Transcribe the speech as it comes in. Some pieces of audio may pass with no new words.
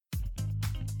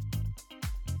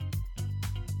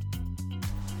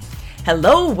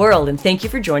Hello world, and thank you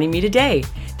for joining me today.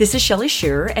 This is Shelly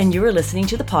Shearer, and you are listening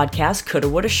to the podcast Coulda,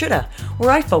 Woulda, Shoulda,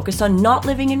 where I focus on not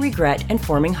living in regret and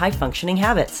forming high-functioning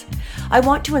habits. I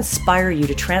want to inspire you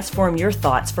to transform your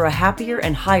thoughts for a happier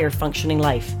and higher functioning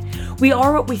life. We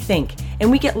are what we think,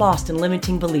 and we get lost in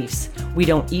limiting beliefs. We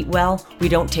don't eat well, we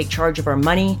don't take charge of our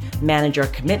money, manage our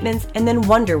commitments, and then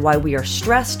wonder why we are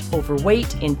stressed,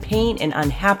 overweight, in pain, and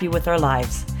unhappy with our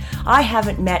lives. I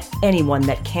haven't met anyone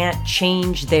that can't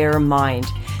change their mind.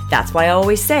 That's why I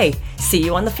always say, see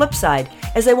you on the flip side,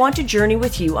 as I want to journey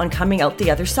with you on coming out the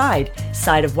other side.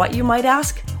 Side of what, you might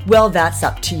ask? Well, that's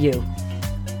up to you.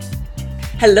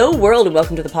 Hello world, and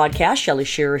welcome to the podcast. Shelly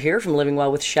Shearer here from Living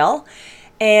Well with Shell.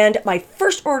 And my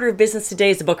first order of business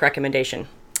today is a book recommendation.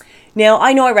 Now,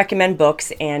 I know I recommend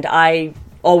books, and I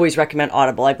always recommend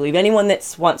Audible. I believe anyone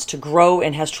that wants to grow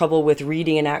and has trouble with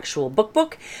reading an actual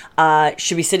book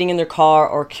should be sitting in their car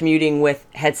or commuting with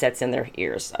headsets in their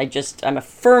ears. I'm a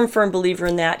firm believer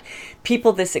in that.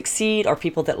 People that succeed are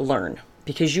people that learn,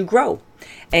 because you grow,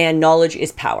 and knowledge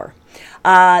is power.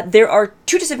 There are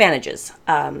two disadvantages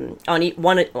on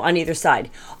either side.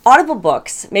 Audible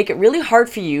books make it really hard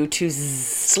for you to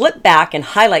slip back and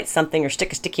highlight something or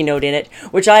stick a sticky note in it,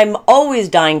 which I'm always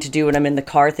dying to do when I'm in the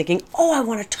car thinking, oh, I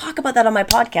want to talk about that on my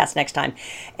podcast next time.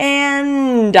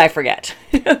 And I forget.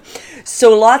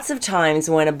 So lots of times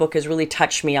when a book has really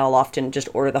touched me, I'll often just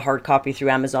order the hard copy through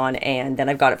Amazon, and then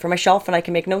I've got it for my shelf and I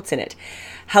can make notes in it.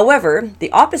 However,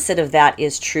 the opposite of that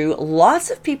is true. Lots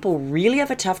of people really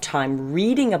have a tough time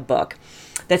reading a book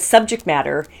that subject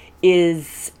matter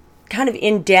is kind of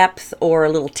in-depth or a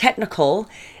little technical.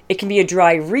 It can be a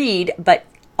dry read, but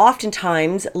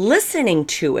oftentimes listening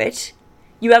to it,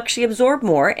 you actually absorb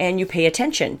more and you pay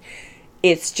attention.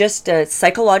 It's just a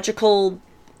psychological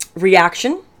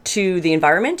reaction to the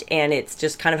environment, and it's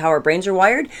just kind of how our brains are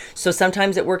wired. So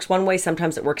sometimes it works one way,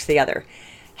 sometimes it works the other.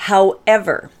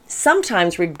 However,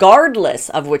 sometimes regardless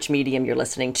of which medium you're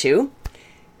listening to,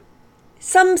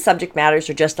 some subject matters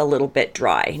are just a little bit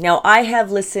dry. Now, I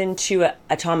have listened to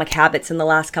Atomic Habits in the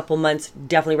last couple months.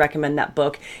 Definitely recommend that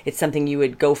book. It's something you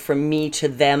would go from me to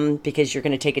them because you're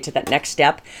going to take it to that next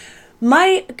step.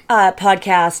 My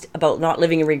podcast about not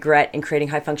living in regret and creating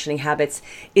high-functioning habits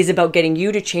is about getting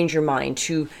you to change your mind,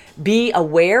 to be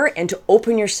aware and to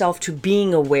open yourself to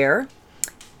being aware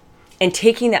and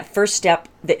taking that first step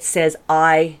that says,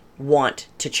 I want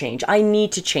to change. I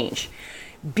need to change.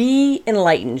 Be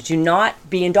enlightened. Do not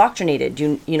be indoctrinated.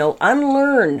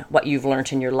 Unlearn what you've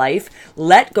learned in your life.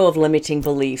 Let go of limiting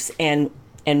beliefs and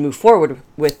move forward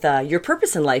with your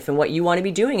purpose in life and what you want to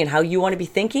be doing and how you want to be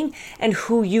thinking and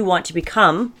who you want to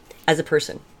become as a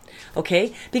person.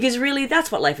 Okay? Because really,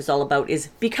 that's what life is all about, is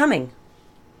becoming.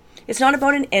 It's not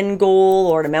about an end goal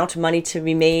or an amount of money to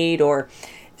be made or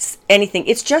anything.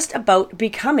 It's just about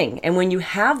becoming. And when you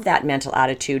have that mental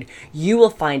attitude, you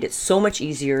will find it so much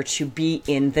easier to be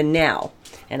in the now.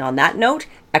 And on that note,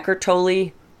 Eckhart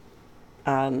Tolle,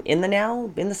 in the now,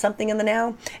 in the something in the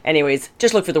now. Anyways,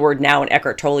 just look for the word now in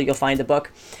Eckhart Tolle, you'll find the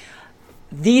book.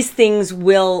 These things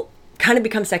will kind of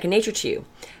become second nature to you.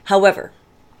 However,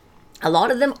 a lot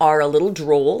of them are a little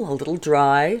droll, a little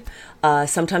dry,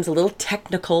 sometimes a little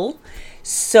technical.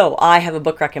 So I have a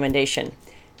book recommendation.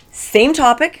 Same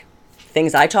topic,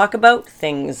 things I talk about,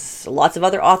 things lots of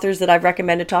other authors that I've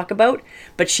recommended talk about,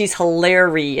 but she's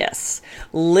hilarious.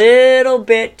 Little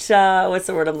bit, what's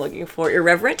the word I'm looking for?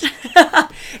 Irreverent.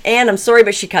 And I'm sorry,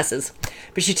 but she cusses.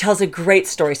 But she tells a great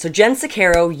story. So Jen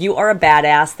Sincero, You Are a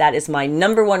Badass. That is my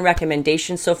number one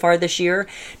recommendation so far this year,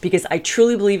 because I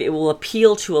truly believe it will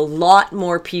appeal to a lot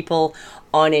more people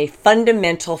on a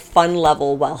fundamental, fun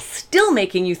level while still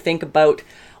making you think about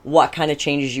what kind of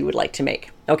changes you would like to make.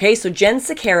 Okay, so Jen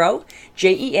Sincero,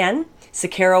 Jen,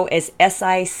 Sincero is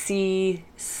S-I-C,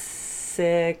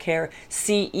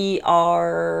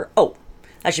 C-E-R-O.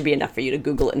 That should be enough for you to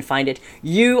Google it and find it.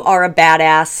 You Are a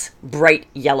Badass, bright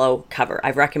yellow cover.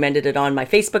 I've recommended it on my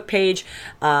Facebook page.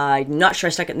 I'm not sure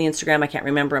I stuck it in the Instagram. I can't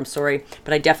remember. I'm sorry.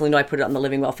 But I definitely know I put it on the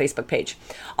Living Well Facebook page.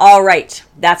 All right.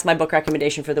 That's my book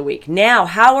recommendation for the week. Now,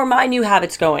 how are my new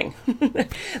habits going?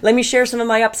 Let me share some of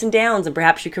my ups and downs, and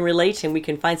perhaps you can relate and we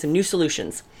can find some new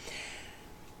solutions.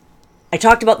 I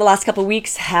talked about the last couple of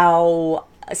weeks how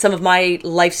some of my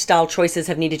lifestyle choices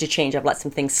have needed to change. I've let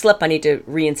some things slip. I need to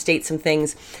reinstate some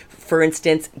things. For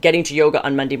instance, getting to yoga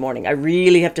on Monday morning. I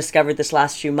really have discovered this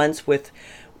last few months with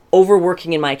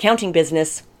overworking in my accounting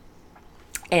business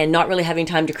and not really having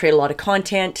time to create a lot of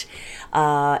content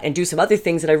and do some other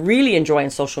things that I really enjoy on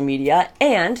social media.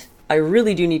 And I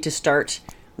really do need to start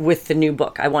with the new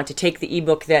book. I want to take the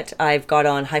ebook that I've got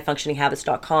on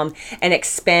highfunctioninghabits.com and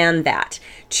expand that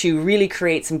to really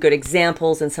create some good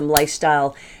examples and some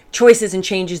lifestyle choices and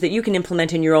changes that you can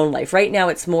implement in your own life. Right now,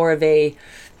 it's more of a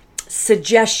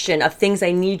suggestion of things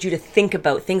I need you to think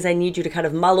about, things I need you to kind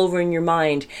of mull over in your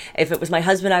mind. If it was my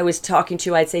husband I was talking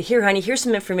to, I'd say, here, honey, here's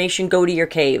some information, go to your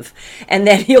cave. And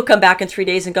then he'll come back in 3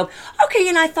 days and go, okay,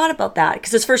 I thought about that.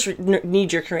 Because his first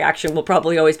knee-jerk reaction will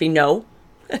probably always be no.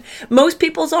 Most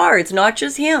people's are. It's not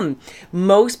just him.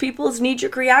 Most people's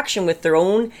knee-jerk reaction with their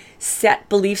own set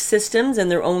belief systems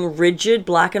and their own rigid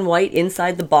black and white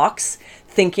inside the box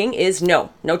thinking is no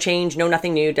change, no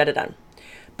nothing new, da-da-da.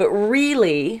 But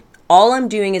really, all I'm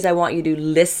doing is I want you to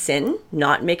listen,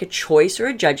 not make a choice or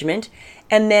a judgment,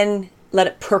 and then let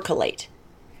it percolate.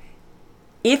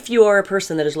 If you're a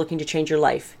person that is looking to change your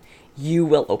life, you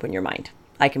will open your mind.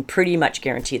 I can pretty much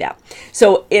guarantee that.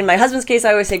 So in my husband's case,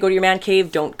 I always say, go to your man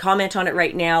cave. Don't comment on it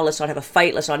right now. Let's not have a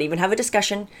fight. Let's not even have a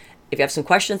discussion. If you have some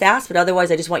questions, ask. But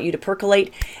otherwise, I just want you to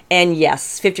percolate. And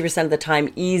yes, 50% of the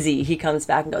time, easy. He comes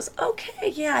back and goes, okay,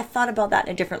 yeah, I thought about that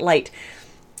in a different light.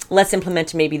 Let's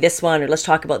implement maybe this one, or let's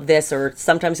talk about this. Or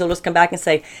sometimes he'll just come back and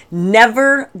say,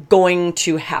 never going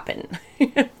to happen.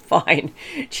 Fine.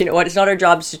 You know what? It's not our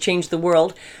job to change the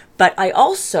world. But I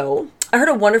heard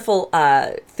a wonderful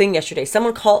thing yesterday.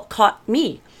 Someone caught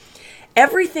me.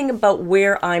 Everything about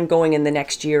where I'm going in the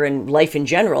next year and life in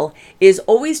general is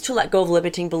always to let go of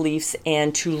limiting beliefs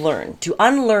and to learn, to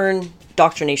unlearn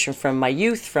doctrination from my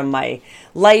youth, from my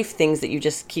life, things that you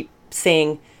just keep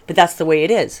saying, but that's the way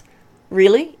it is.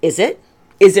 Really? Is it?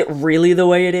 Is it really the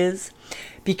way it is?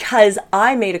 Because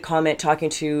I made a comment talking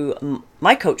to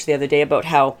my coach the other day about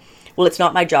how, well, it's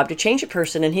not my job to change a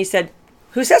person. And he said,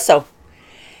 who says so?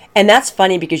 And that's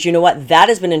funny because you know what? That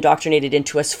has been indoctrinated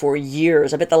into us for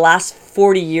years. I bet the last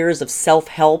 40 years of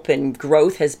self-help and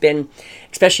growth has been,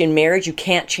 especially in marriage, you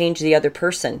can't change the other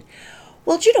person.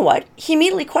 Well, do you know what? He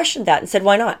immediately questioned that and said,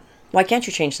 why not? Why can't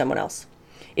you change someone else?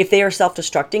 If they are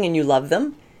self-destructing and you love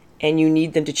them and you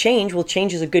need them to change, well,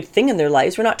 change is a good thing in their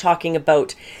lives. We're not talking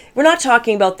about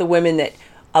a woman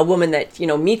that,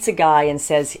 meets a guy and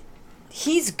says,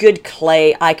 he's good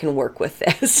clay, I can work with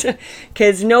this.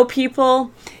 Because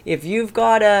people, if you've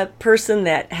got a person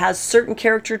that has certain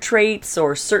character traits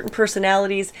or certain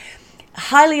personalities,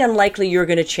 highly unlikely you're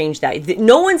going to change that.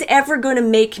 No one's ever going to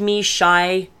make me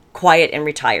shy, quiet, and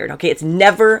retired. Okay, it's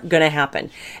never going to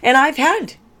happen. And I've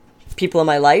had people in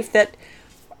my life that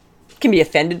can be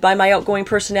offended by my outgoing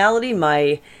personality,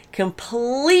 my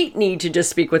complete need to just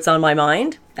speak what's on my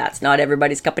mind. That's not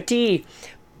everybody's cup of tea.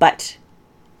 But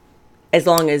as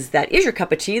long as that is your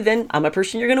cup of tea, then I'm a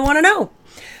person you're going to want to know.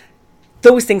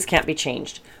 Those things can't be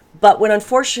changed. But when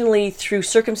unfortunately through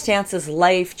circumstances,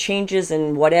 life changes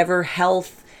and whatever,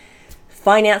 health,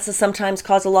 finances sometimes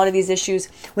cause a lot of these issues.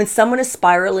 When someone is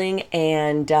spiraling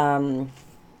and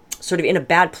sort of in a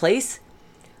bad place,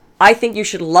 I think you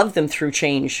should love them through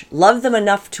change. Love them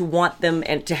enough to want them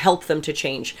and to help them to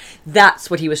change.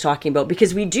 That's what he was talking about.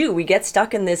 Because we get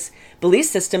stuck in this belief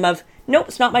system of, nope,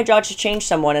 it's not my job to change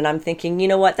someone. And I'm thinking, you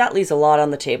know what? That leaves a lot on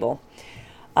the table.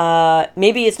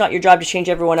 Maybe it's not your job to change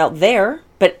everyone out there,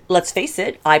 but let's face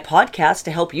it, I podcast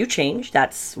to help you change.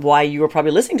 That's why you are probably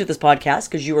listening to this podcast,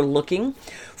 because you are looking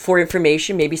for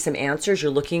information, maybe some answers. You're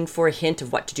looking for a hint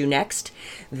of what to do next.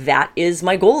 That is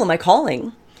my goal and my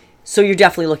calling. So you're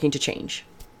definitely looking to change.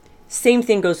 Same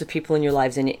thing goes with people in your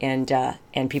lives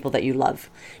and people that you love.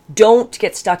 Don't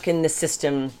get stuck in the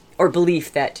system or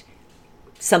belief that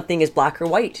something is black or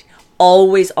white.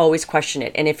 Always question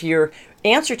it. And if your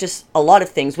answer to a lot of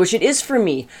things, which it is for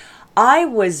me, I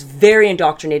was very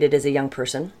indoctrinated as a young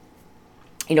person,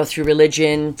 through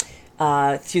religion,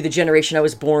 through the generation I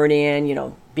was born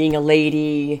in, being a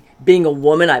lady, being a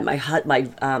woman. My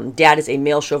dad is a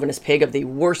male chauvinist pig of the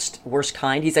worst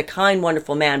kind. He's a kind,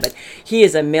 wonderful man, but he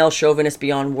is a male chauvinist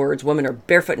beyond words. Women are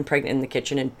barefoot and pregnant in the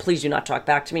kitchen, and please do not talk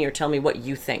back to me or tell me what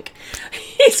you think.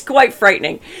 He's quite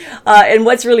frightening. And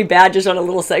what's really bad, just on a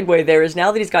little segue there, is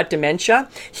now that he's got dementia,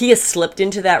 he has slipped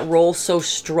into that role so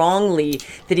strongly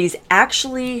that he's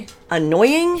actually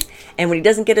annoying. And when he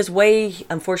doesn't get his way,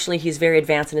 unfortunately, he's very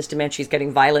advanced in his dementia. He's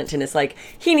getting violent, and it's like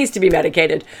he needs to be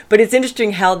medicated. But it's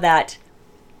interesting how that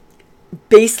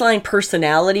baseline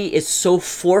personality is so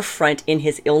forefront in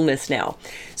his illness now.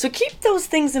 So keep those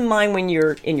things in mind when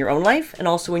you're in your own life and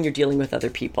also when you're dealing with other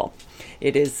people.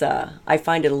 It is, I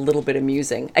find it a little bit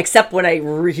amusing, except when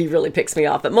he really picks me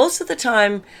off. But most of the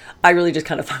time, I really just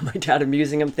kind of find my dad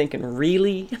amusing. I'm thinking,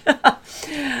 really?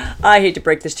 I hate to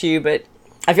break this to you, but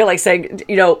I feel like saying,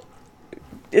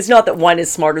 it's not that one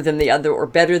is smarter than the other or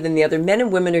better than the other. Men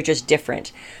and women are just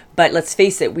different. But let's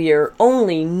face it, we are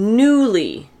only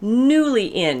newly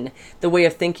in the way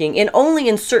of thinking, and only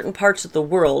in certain parts of the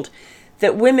world,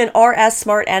 that women are as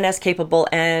smart and as capable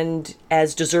and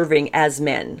as deserving as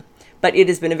men. But it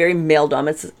has been a very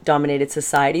male-dominated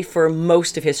society for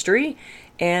most of history.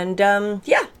 And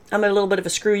yeah, I'm a little bit of a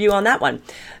screw you on that one.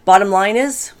 Bottom line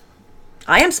is,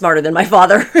 I am smarter than my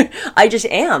father. I just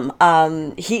am.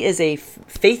 He is a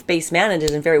faith-based man and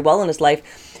did very well in his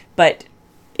life. But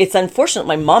it's unfortunate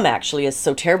my mom actually is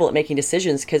so terrible at making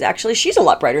decisions, because actually she's a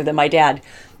lot brighter than my dad.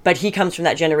 But he comes from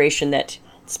that generation that,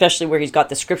 especially where he's got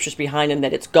the scriptures behind him,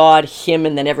 that it's God, him,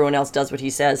 and then everyone else does what he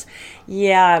says.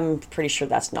 Yeah, I'm pretty sure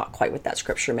that's not quite what that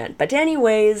scripture meant. But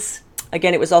anyways,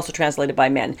 again, it was also translated by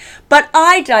men. But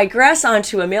I digress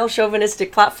onto a male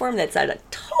chauvinistic platform that's at a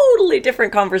totally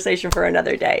different conversation for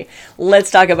another day.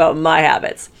 Let's talk about my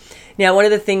habits. Now, one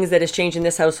of the things that has changed in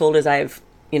this household is I've,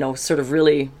 sort of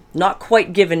really not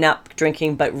quite given up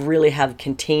drinking, but really have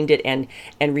contained it and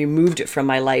removed it from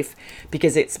my life,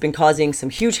 because it's been causing some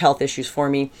huge health issues for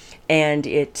me, and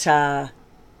it's causing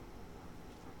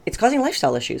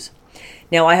lifestyle issues.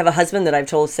 Now, I have a husband that I've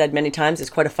said many times is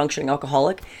quite a functioning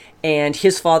alcoholic, and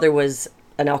his father was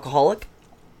an alcoholic.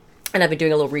 And I've been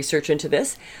doing a little research into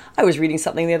this. I was reading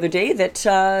something the other day that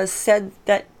said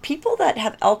that people that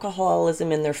have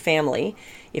alcoholism in their family,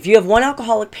 if you have one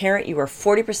alcoholic parent, you are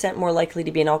 40% more likely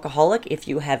to be an alcoholic. If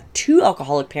you have two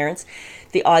alcoholic parents,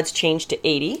 the odds change to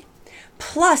 80.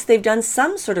 Plus, they've done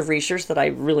some sort of research that I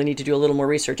really need to do a little more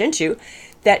research into,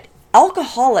 that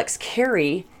alcoholics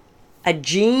carry a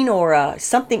gene or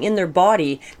something in their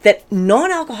body that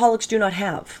non-alcoholics do not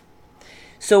have.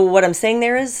 So what I'm saying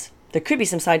there is, there could be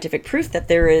some scientific proof that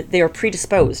they are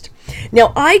predisposed.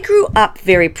 Now, I grew up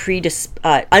very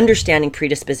understanding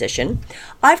predisposition.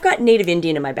 I've got Native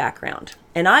Indian in my background,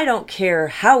 and I don't care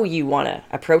how you want to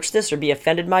approach this or be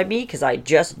offended by me, because I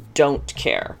just don't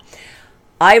care.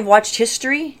 I've watched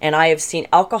history, and I have seen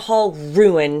alcohol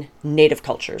ruin Native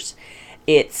cultures.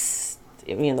 The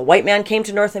white man came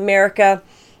to North America,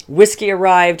 whiskey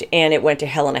arrived, and it went to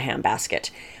hell in a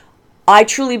handbasket. I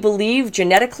truly believe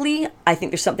genetically, I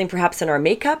think there's something perhaps in our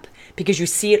makeup, because you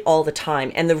see it all the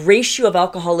time. And the ratio of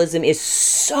alcoholism is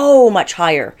so much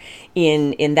higher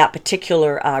in that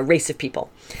particular race of people.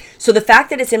 So the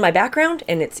fact that it's in my background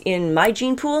and it's in my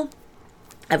gene pool,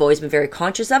 I've always been very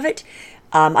conscious of it.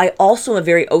 I also am a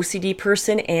very OCD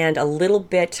person and a little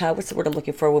bit, what's the word I'm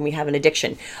looking for when we have an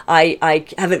addiction? I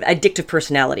have an addictive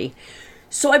personality.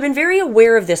 So I've been very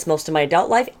aware of this most of my adult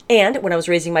life, and when I was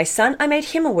raising my son, I made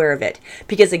him aware of it,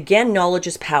 because again, knowledge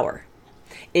is power.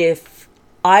 If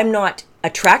I'm not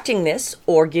attracting this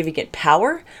or giving it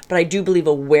power, but I do believe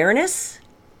awareness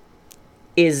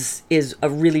is a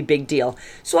really big deal.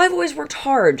 So I've always worked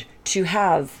hard to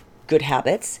have good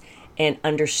habits and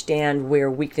understand where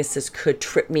weaknesses could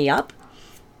trip me up,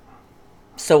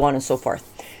 so on and so forth.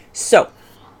 So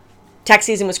tax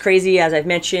season was crazy, as I've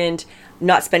mentioned.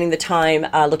 Not spending the time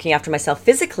looking after myself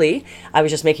physically. I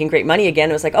was just making great money again.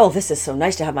 It was like, oh, this is so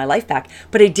nice to have my life back.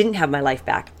 But I didn't have my life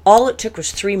back. All it took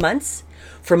was 3 months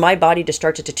for my body to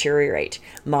start to deteriorate.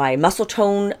 My muscle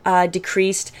tone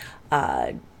decreased.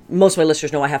 Most of my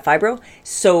listeners know I have fibro,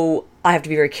 so I have to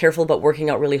be very careful about working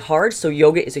out really hard. So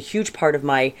yoga is a huge part of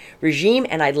my regime,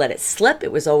 and I'd let it slip.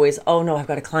 It was always, oh no, I've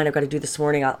got a client I've got to do this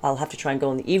morning. I'll have to try and go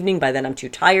in the evening. By then I'm too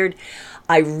tired.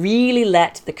 I really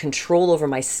let the control over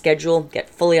my schedule get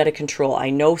fully out of control. I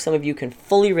know some of you can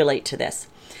fully relate to this.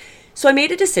 So I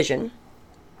made a decision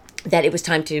that it was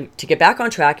time to get back on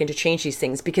track and to change these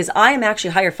things, because I am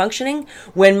actually higher functioning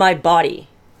when my body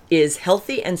is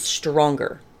healthy and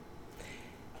stronger.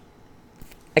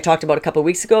 I talked about a couple of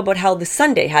weeks ago about how the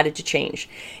Sunday had it to change.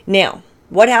 Now,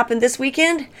 what happened this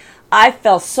weekend? I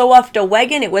fell so off the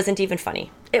wagon, it wasn't even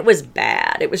funny. It was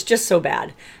bad. It was just so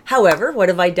bad. However, what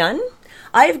have I done?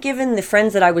 I have given the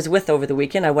friends that I was with over the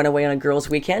weekend, I went away on a girls'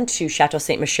 weekend to Chateau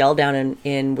Ste. Michelle down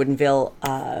in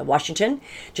Woodinville, Washington,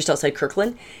 just outside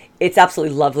Kirkland. It's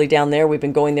absolutely lovely down there. We've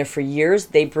been going there for years.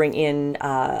 They bring in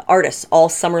artists all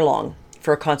summer long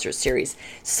for a concert series.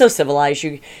 So civilized.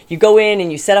 You go in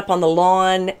and you set up on the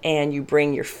lawn and you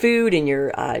bring your food and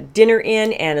your dinner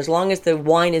in, and as long as the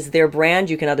wine is their brand,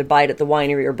 you can either buy it at the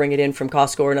winery or bring it in from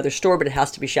Costco or another store, but it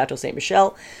has to be Chateau Ste.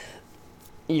 Michelle.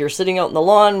 You're sitting out in the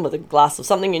lawn with a glass of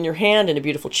something in your hand and a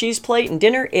beautiful cheese plate and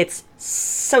dinner. It's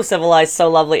so civilized, so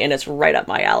lovely, and it's right up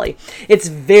my alley. It's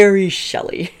very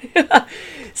Shelley.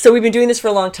 So we've been doing this for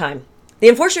a long time. The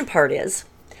unfortunate part is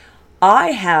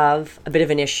I have a bit of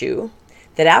an issue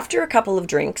that after a couple of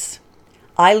drinks,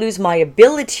 I lose my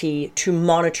ability to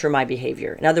monitor my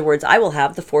behavior. In other words, I will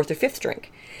have the fourth or fifth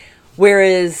drink.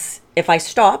 Whereas if I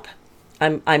stop,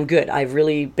 I'm good. I've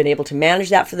really been able to manage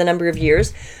that for the number of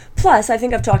years. Plus, I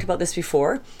think I've talked about this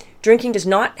before. Drinking does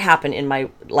not happen in my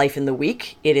life in the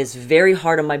week. It is very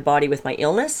hard on my body with my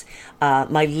illness.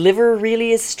 My liver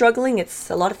really is struggling.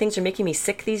 A lot of things are making me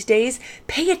sick these days.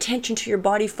 Pay attention to your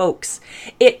body, folks.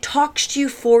 It talks to you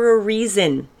for a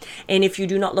reason. And if you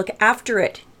do not look after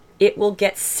it, it will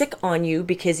get sick on you,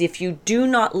 because if you do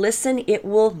not listen, it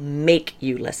will make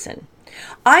you listen.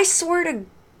 I swear to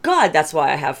God, that's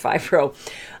why I have fibro.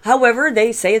 However,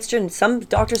 they say some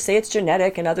doctors say it's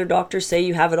genetic, and other doctors say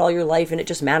you have it all your life and it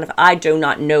just manifests. I do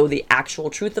not know the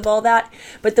actual truth of all that.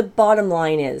 But the bottom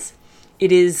line is,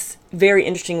 it is very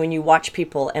interesting when you watch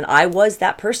people, and I was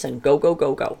that person. Go, go,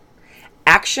 go, go.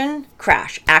 Action,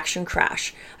 crash, action,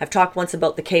 crash. I've talked once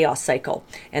about the chaos cycle,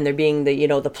 and there being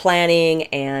the planning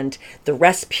and the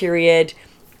rest period,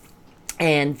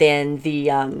 and then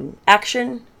the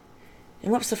action.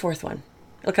 And what was the fourth one?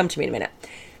 It'll come to me in a minute.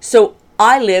 So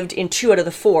I lived in 2 out of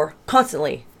the 4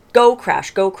 constantly. Go, crash,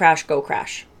 go, crash, go,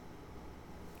 crash.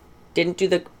 Didn't do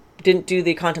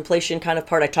the contemplation kind of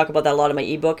part. I talk about that a lot in my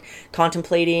ebook.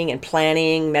 Contemplating and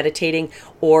planning, meditating,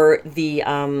 or the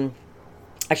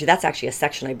actually that's actually a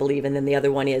section, I believe, and then the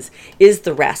other one is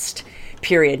the rest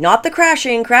period, not the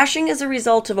crashing. Crashing is a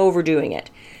result of overdoing it.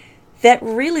 That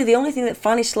really the only thing that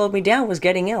finally slowed me down was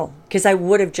getting ill, because I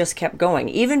would have just kept going.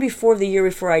 Even before the year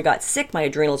before I got sick, my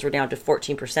adrenals were down to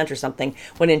 14% or something.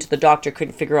 Went into the doctor,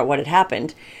 couldn't figure out what had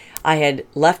happened. I had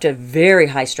left a very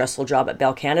high stressful job at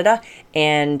Bell Canada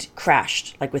and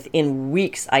crashed. Like within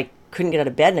weeks, I couldn't get out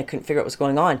of bed and I couldn't figure out what was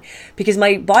going on, because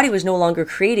my body was no longer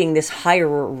creating this higher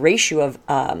ratio of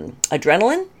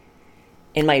adrenaline,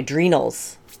 and my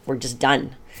adrenals were just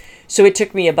done. So it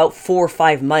took me about 4 or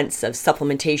 5 months of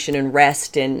supplementation and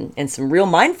rest and some real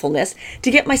mindfulness to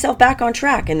get myself back on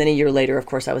track. And then a year later, of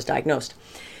course, I was diagnosed.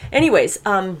 Anyways,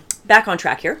 back on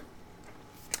track here.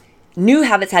 New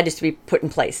habits had to be put in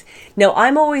place. Now,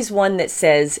 I'm always one that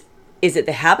says, is it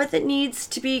the habit that needs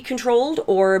to be controlled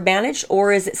or managed,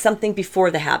 or is it something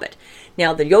before the habit?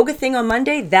 Now, the yoga thing on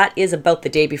Monday, that is about the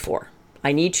day before.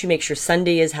 I need to make sure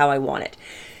Sunday is how I want it.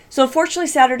 So unfortunately,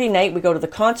 Saturday night, we go to the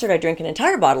concert. I drank an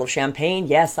entire bottle of champagne.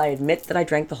 Yes, I admit that I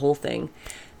drank the whole thing.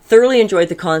 Thoroughly enjoyed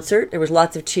the concert. There was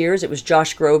lots of tears. It was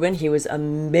Josh Groban. He was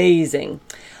amazing.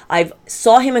 I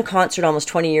saw him in concert almost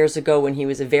 20 years ago when he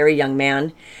was a very young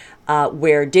man,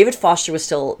 where David Foster was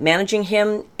still managing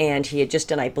him, and he had just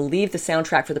done, I believe, the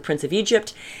soundtrack for The Prince of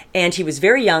Egypt, and he was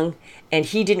very young, and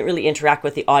he didn't really interact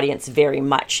with the audience very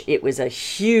much. It was a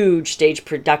huge stage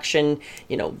production,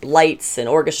 lights and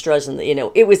orchestras, and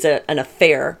it was an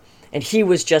affair, and he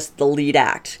was just the lead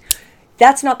act.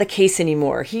 That's not the case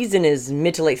anymore. He's in his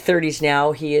mid to late 30s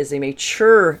now. He is a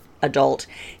mature adult.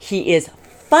 He is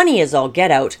funny as all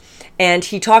get out, and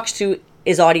he talks to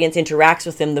his audience, interacts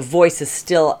with them. The voice is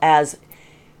still as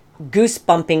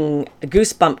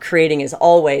goosebump creating as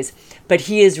always, but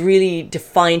he has really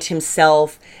defined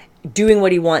himself doing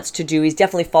what he wants to do. He's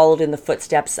definitely followed in the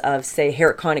footsteps of, say,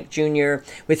 Eric Connick Jr.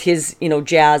 with his,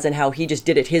 jazz, and how he just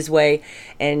did it his way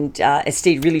and has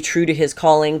stayed really true to his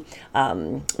calling.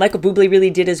 Michael Bublé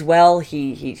really did as well.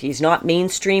 He's not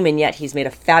mainstream, and yet he's made a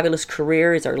fabulous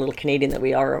career. He's our little Canadian that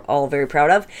we are all very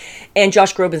proud of. And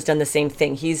Josh Groban's done the same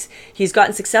thing. He's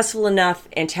gotten successful enough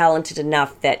and talented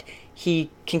enough that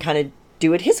he can kind of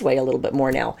do it his way a little bit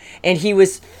more now. And he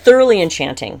was thoroughly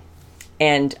enchanting.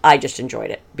 And I just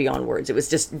enjoyed it beyond words. It was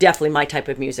just definitely my type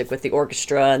of music, with the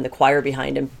orchestra and the choir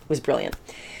behind him. It was brilliant.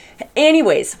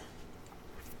 Anyways,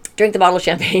 drink the bottle of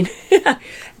champagne. But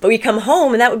we come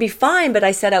home, and that would be fine. But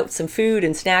I set out some food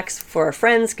and snacks for our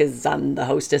friends, because I'm the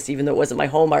hostess, even though it wasn't my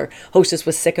home. Our hostess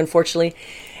was sick, unfortunately.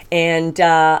 And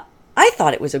I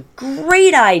thought it was a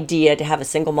great idea to have a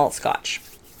single malt scotch.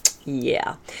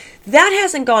 Yeah. That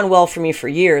hasn't gone well for me for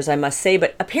years, I must say,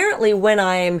 but apparently when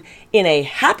I'm in a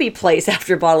happy place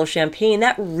after a bottle of champagne,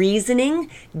 that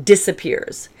reasoning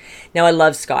disappears. Now, I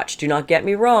love scotch. Do not get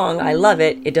me wrong. I love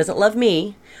it. It doesn't love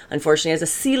me. Unfortunately, as a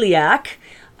celiac,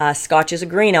 scotch is a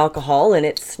grain alcohol, and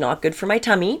it's not good for my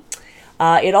tummy.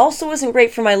 It also isn't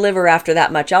great for my liver after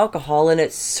that much alcohol, and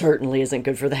it certainly isn't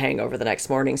good for the hangover the next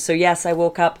morning. So yes, I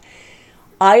woke up.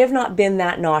 I have not been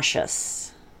that nauseous.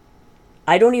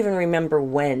 I don't even remember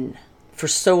when, for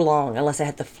so long, unless I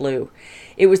had the flu.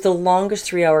 It was the longest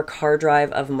 3-hour car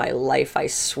drive of my life, I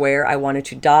swear. I wanted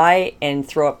to die and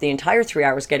throw up the entire 3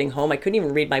 hours getting home. I couldn't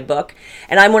even read my book.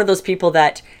 And I'm one of those people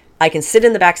that I can sit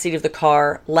in the back seat of the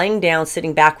car, lying down,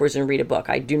 sitting backwards, and read a book.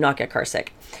 I do not get car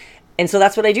sick. And so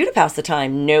that's what I do to pass the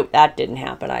time. Nope, that didn't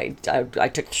happen. I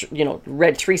took,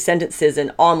 read 3 sentences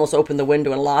and almost opened the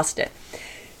window and lost it.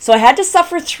 So I had to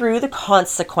suffer through the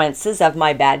consequences of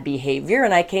my bad behavior.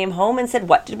 And I came home and said,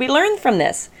 what did we learn from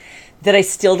this? That I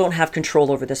still don't have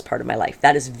control over this part of my life.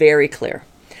 That is very clear.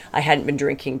 I hadn't been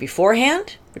drinking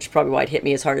beforehand, which is probably why it hit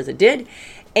me as hard as it did.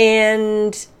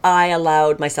 And I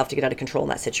allowed myself to get out of control in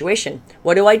that situation.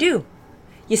 What do?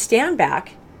 You stand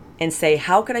back and say,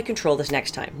 how could I control this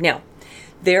next time? Now,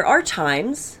 there are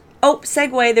times,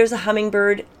 segue, there's a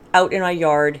hummingbird out in our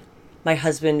yard. My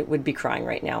husband would be crying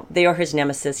right now. They are his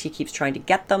nemesis. He keeps trying to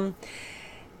get them.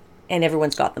 And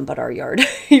everyone's got them but our yard.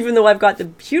 Even though I've got the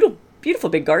beautiful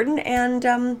big garden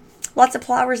and lots of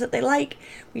flowers that they like,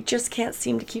 we just can't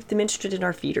seem to keep them interested in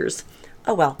our feeders.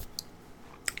 Oh well.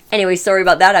 Anyway, sorry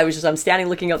about that. I'm standing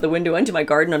looking out the window into my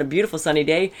garden on a beautiful sunny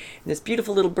day, and this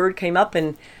beautiful little bird came up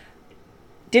and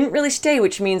didn't really stay,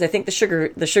 which means I think the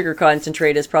sugar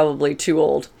concentrate is probably too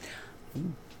old.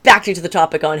 Back to the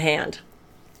topic on hand.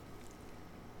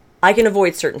 I can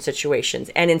avoid certain situations,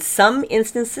 and in some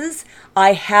instances,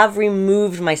 I have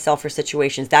removed myself from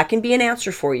situations. That can be an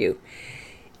answer for you.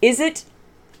 Is it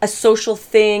a social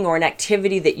thing or an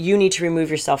activity that you need to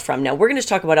remove yourself from? Now, we're going to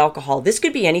talk about alcohol. This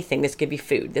could be anything. This could be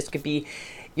food. This could be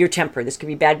your temper. This could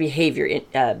be bad behavior,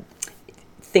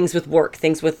 things with work,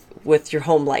 things with your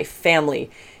home life,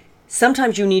 family.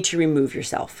 Sometimes you need to remove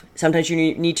yourself. Sometimes you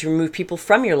need to remove people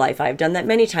from your life. I've done that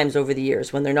many times over the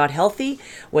years. When they're not healthy,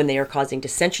 when they are causing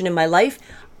dissension in my life,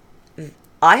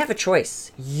 I have a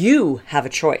choice. You have a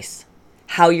choice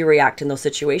how you react in those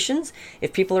situations.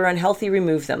 If people are unhealthy,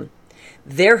 remove them.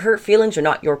 Their hurt feelings are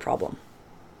not your problem.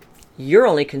 Your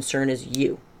only concern is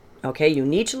you. Okay? You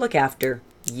need to look after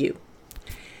you.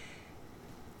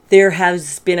 There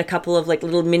has been a couple of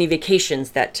little mini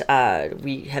vacations that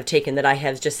we have taken that I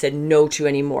have just said no to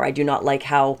anymore. I do not like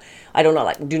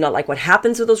what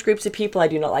happens with those groups of people. I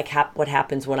do not like what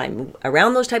happens when I'm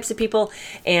around those types of people,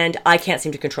 and I can't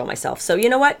seem to control myself. So you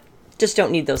know what? Just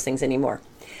don't need those things anymore.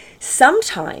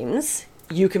 Sometimes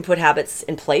you can put habits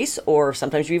in place, or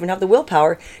sometimes you even have the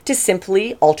willpower to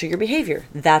simply alter your behavior.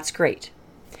 That's great.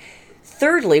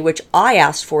 Thirdly, which I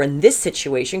asked for in this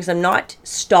situation, because I'm not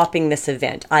stopping this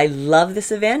event. I love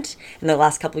this event. In the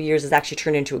last couple of years, it's actually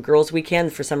turned into a girls'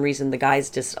 weekend. For some reason, the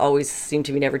guys just always seem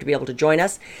to be never to be able to join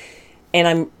us. And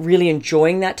I'm really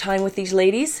enjoying that time with these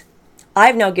ladies.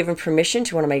 I've now given permission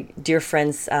to one of my dear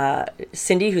friends,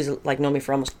 Cindy, who's known me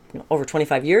for almost over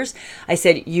 25 years. I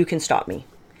said, you can stop me.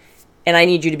 And I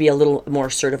need you to be a little more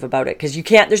assertive about it, because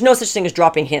there's no such thing as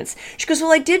dropping hints. She goes,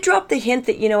 well, I did drop the hint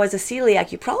that, as a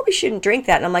celiac, you probably shouldn't drink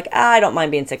that. And I'm like, I don't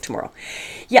mind being sick tomorrow.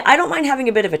 Yeah, I don't mind having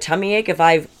a bit of a tummy ache if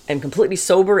I am completely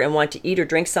sober and want to eat or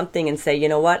drink something and say, you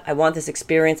know what, I want this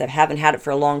experience. I haven't had it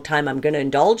for a long time. I'm going to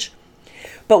indulge.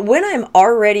 But when I'm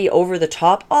already over the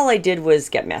top, all I did was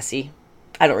get messy.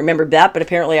 I don't remember that, but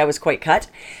apparently I was quite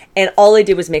cut. And all I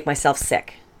did was make myself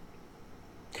sick.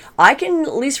 I can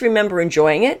at least remember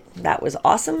enjoying it. That was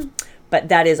awesome. But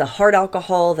that is a hard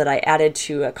alcohol that I added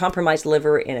to a compromised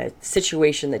liver in a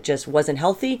situation that just wasn't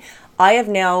healthy. I have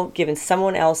now given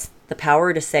someone else the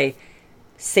power to say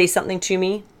something to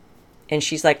me. And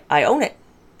she's like, I own it.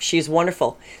 She's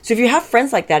wonderful. So if you have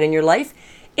friends like that in your life,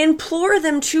 implore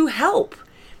them to help.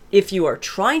 If you are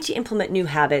trying to implement new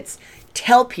habits,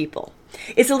 tell people.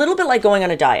 It's a little bit like going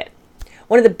on a diet.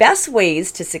 One of the best ways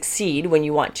to succeed when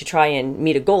you want to try and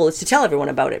meet a goal is to tell everyone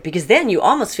about it, because then you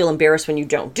almost feel embarrassed when you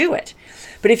don't do it.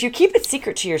 But if you keep it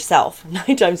secret to yourself,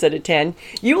 9 times out of 10,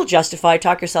 you will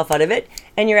talk yourself out of it.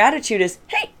 And your attitude is,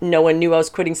 hey, no one knew I was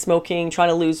quitting smoking, trying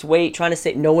to lose weight, trying to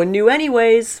say, no one knew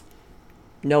anyways.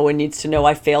 No one needs to know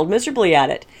I failed miserably at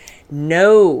it.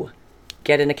 No,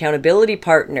 get an accountability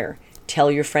partner.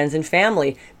 Tell your friends and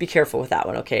family. Be careful with that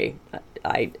one, okay?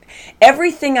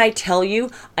 Everything I tell you,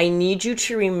 I need you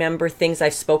to remember things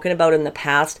I've spoken about in the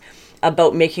past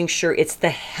about making sure it's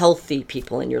the healthy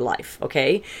people in your life,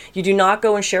 okay? You do not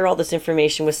go and share all this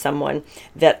information with someone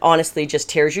that honestly just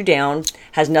tears you down,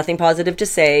 has nothing positive to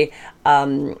say,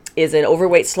 is an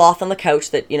overweight sloth on the couch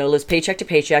that, lives paycheck to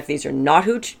paycheck. These are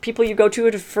not people you go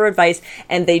to for advice,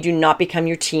 and they do not become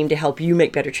your team to help you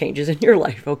make better changes in your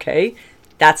life, okay?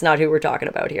 That's not who we're talking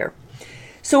about here.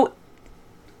 So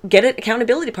get an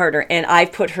accountability partner, and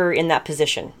I've put her in that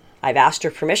position. I've asked her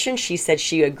permission. She said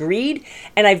she agreed,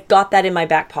 and I've got that in my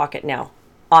back pocket now.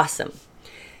 Awesome.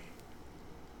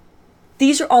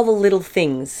 These are all the little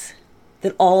things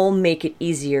that all make it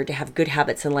easier to have good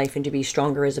habits in life and to be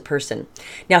stronger as a person.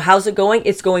 Now, how's it going?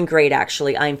 It's going great,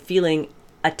 actually. I'm feeling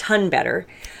a ton better.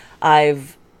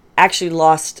 I've actually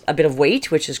lost a bit of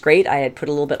weight, which is great. I had put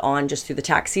a little bit on just through the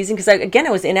tax season because, I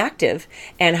was inactive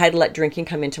and had let drinking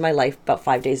come into my life about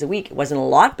 5 days a week. It wasn't a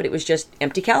lot, but it was just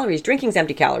empty calories. Drinking's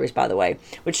empty calories, by the way,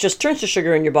 which just turns to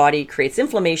sugar in your body, creates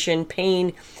inflammation,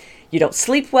 pain. You don't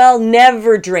sleep well.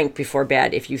 Never drink before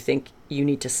bed if you think you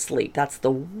need to sleep. That's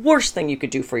the worst thing you could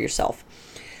do for yourself.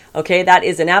 Okay, that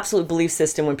is an absolute belief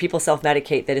system when people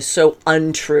self-medicate that is so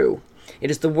untrue. It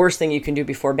is the worst thing you can do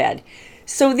before bed.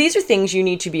 So these are things you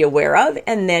need to be aware of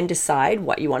and then decide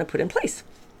what you want to put in place.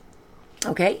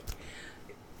 Okay?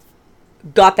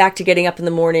 Got back to getting up in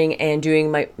the morning and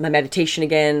doing my meditation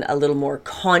again a little more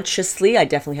consciously. I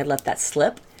definitely had let that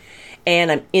slip.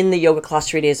 And I'm in the yoga class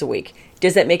 3 days a week.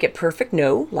 Does that make it perfect?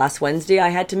 No. Last Wednesday I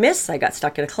had to miss. I got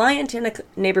stuck at a client and a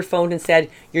neighbor phoned and said,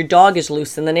 your dog is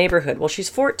loose in the neighborhood. Well, she's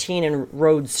 14 and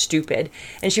road stupid.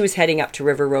 And she was heading up to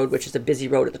River Road, which is a busy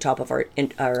road at the top of our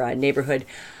neighborhood.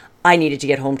 I needed to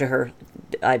get home to her.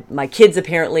 My kids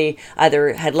apparently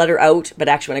either had let her out, but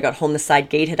actually when I got home, the side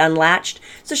gate had unlatched.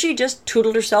 So she just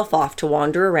tootled herself off to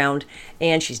wander around.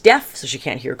 And she's deaf, so she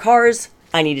can't hear cars.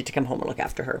 I needed to come home and look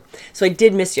after her. So I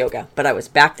did miss yoga, but I was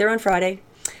back there on Friday.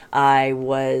 I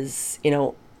was,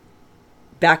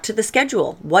 back to the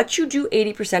schedule. What you do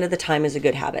 80% of the time is a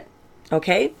good habit.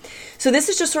 Okay? So this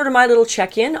is just sort of my little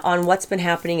check-in on what's been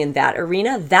happening in that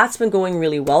arena. That's been going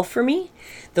really well for me.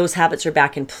 Those habits are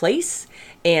back in place.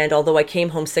 And although I came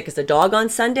home sick as a dog on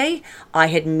Sunday, I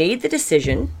had made the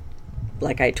decision,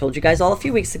 like I told you guys all a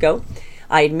few weeks ago,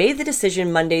 I had made the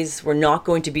decision Mondays were not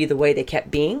going to be the way they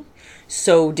kept being.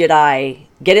 So did I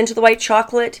get into the white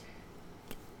chocolate,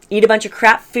 eat a bunch of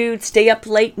crap food, stay up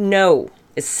late? No.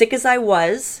 As sick as I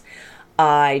was,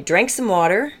 I drank some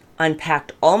water,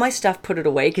 unpacked all my stuff, put it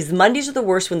away, because Mondays are the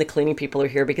worst when the cleaning people are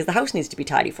here because the house needs to be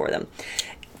tidy for them.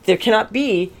 There cannot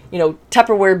be,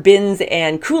 Tupperware bins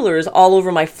and coolers all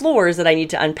over my floors that I need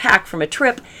to unpack from a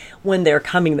trip when they're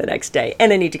coming the next day.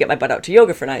 And I need to get my butt out to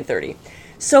yoga for 9:30.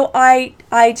 So I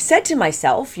said to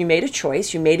myself, you made a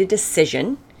choice, you made a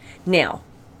decision. Now,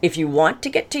 if you want to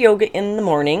get to yoga in the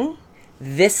morning,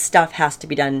 this stuff has to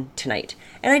be done tonight.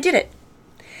 And I did it.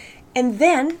 And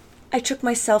then I took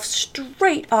myself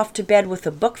straight off to bed with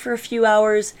a book for a few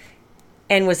hours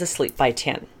and was asleep by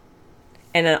 10.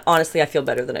 And honestly, I feel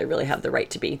better than I really have the right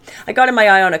to be. I got in my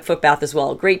ionic foot bath as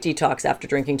well. Great detox after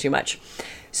drinking too much.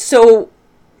 So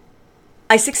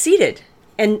I succeeded.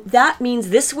 And that means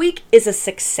this week is a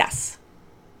success.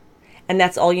 And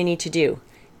that's all you need to do.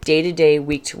 Day to day,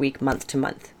 week to week, month to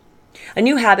month. A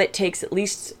new habit takes at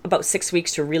least about 6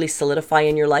 weeks to really solidify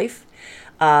in your life.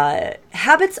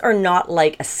 Habits are not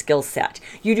like a skill set.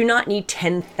 You do not need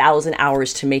 10,000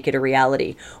 hours to make it a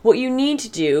reality. What you need to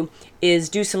do is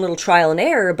do some little trial and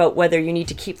error about whether you need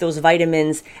to keep those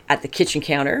vitamins at the kitchen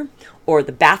counter or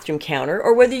the bathroom counter,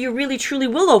 or whether you really truly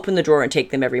will open the drawer and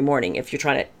take them every morning if you're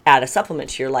trying to add a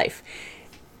supplement to your life.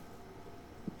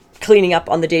 Cleaning up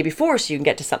on the day before so you can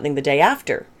get to something the day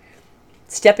after.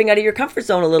 Stepping out of your comfort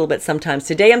zone a little bit sometimes.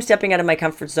 Today I'm stepping out of my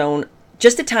comfort zone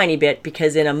just a tiny bit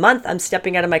because in a month I'm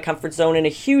stepping out of my comfort zone in a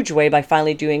huge way by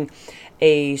finally doing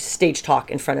a stage talk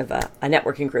in front of a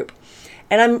networking group.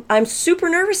 And I'm super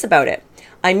nervous about it.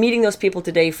 I'm meeting those people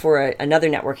today for another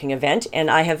networking event, and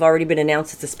I have already been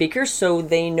announced as a speaker, so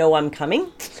they know I'm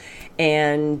coming.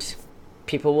 And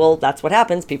that's what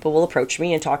happens. People will approach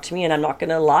me and talk to me, and I'm not going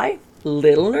to lie, a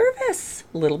little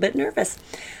bit nervous.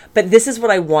 But this is what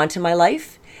I want in my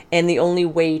life, and the only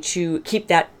way to keep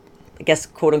that, I guess,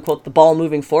 quote unquote, the ball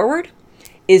moving forward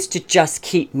is to just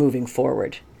keep moving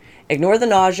forward. Ignore the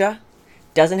nausea.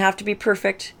 Doesn't have to be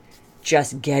perfect.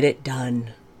 Just get it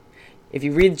done. If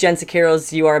you read Jen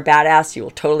Sickero's You Are a Badass, you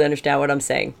will totally understand what I'm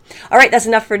saying. All right, that's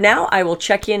enough for now. I will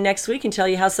check in next week and tell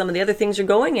you how some of the other things are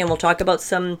going, and we'll talk about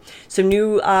some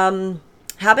new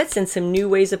habits and some new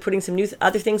ways of putting some new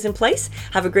other things in place.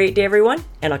 Have a great day, everyone,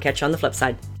 and I'll catch you on the flip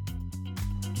side.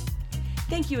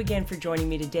 Thank you again for joining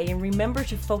me today, and remember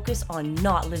to focus on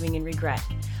not living in regret.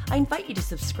 I invite you to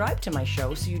subscribe to my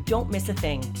show so you don't miss a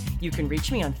thing. You can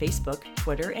reach me on Facebook,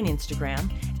 Twitter, and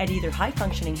Instagram at either High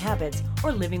Functioning Habits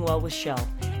or Living Well with Shell.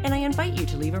 And I invite you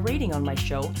to leave a rating on my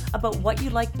show about what you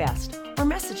like best, or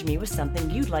message me with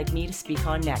something you'd like me to speak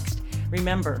on next.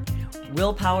 Remember,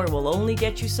 willpower will only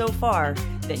get you so far,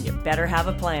 then you better have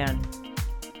a plan.